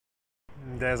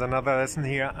There's another lesson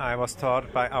here I was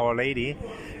taught by Our Lady.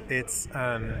 It's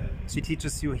she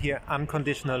teaches you here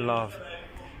unconditional love.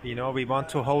 You know, we want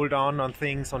to hold on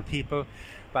things, on people,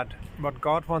 but what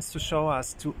God wants to show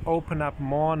us, to open up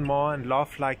more and more and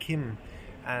love like Him.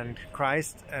 And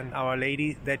Christ and Our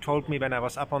Lady, they told me when I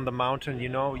was up on the mountain, you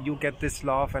know, you get this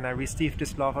love, and I received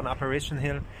this love on Apparition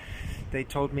Hill. They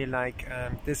told me, like,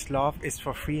 this love is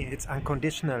for free, it's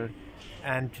unconditional,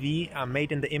 and we are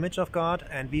made in the image of God,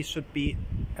 and we should be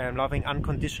loving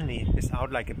unconditionally,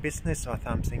 without like a business or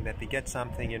something, that we get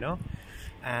something, you know.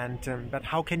 And but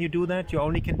how can you do that? You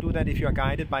only can do that if you are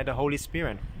guided by the Holy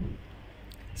Spirit.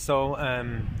 So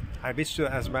I wish you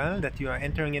as well that you are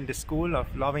entering in the school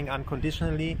of loving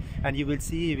unconditionally, and you will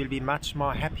see you will be much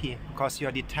more happy, because you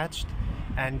are detached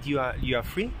and you are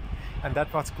free. And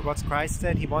that's what Christ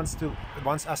said. He wants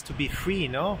us to be free, you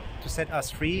know, to set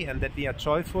us free, and that we are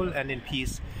joyful and in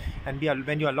peace. And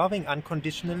when you are loving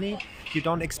unconditionally, you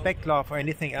don't expect love or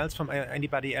anything else from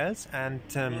anybody else, and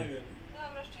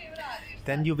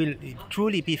then you will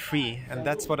truly be free. And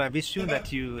that's what I wish you,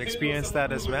 that you experience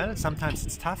that as well. Sometimes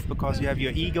it's tough because you have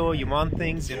your ego, you want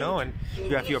things, you know, and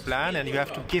you have your plan, and you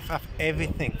have to give up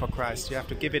everything for Christ. You have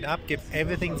to give it up, give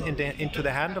everything into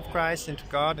the hand of Christ, into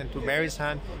God, into Mary's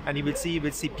hand, and you will see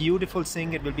beautiful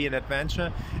things. It will be an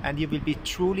adventure, and you will be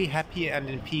truly happy and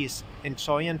in peace, in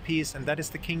joy and peace. And that is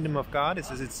the kingdom of God,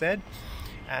 as it said.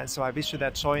 And so I wish you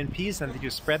that joy and peace, and that you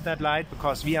spread that light,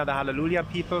 because we are the Hallelujah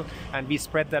people, and we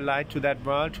spread that light to that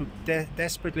world who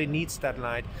desperately needs that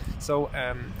light. So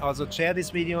also share these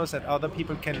videos, that other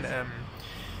people can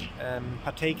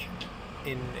partake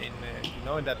in you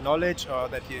know, in that knowledge, or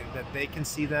that they can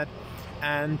see that.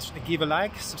 And give a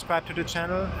like, subscribe to the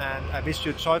channel, and I wish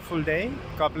you a joyful day.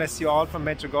 God bless you all from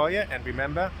Medjugorje, and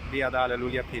remember, we are the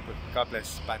Hallelujah people. God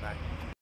bless. Bye bye.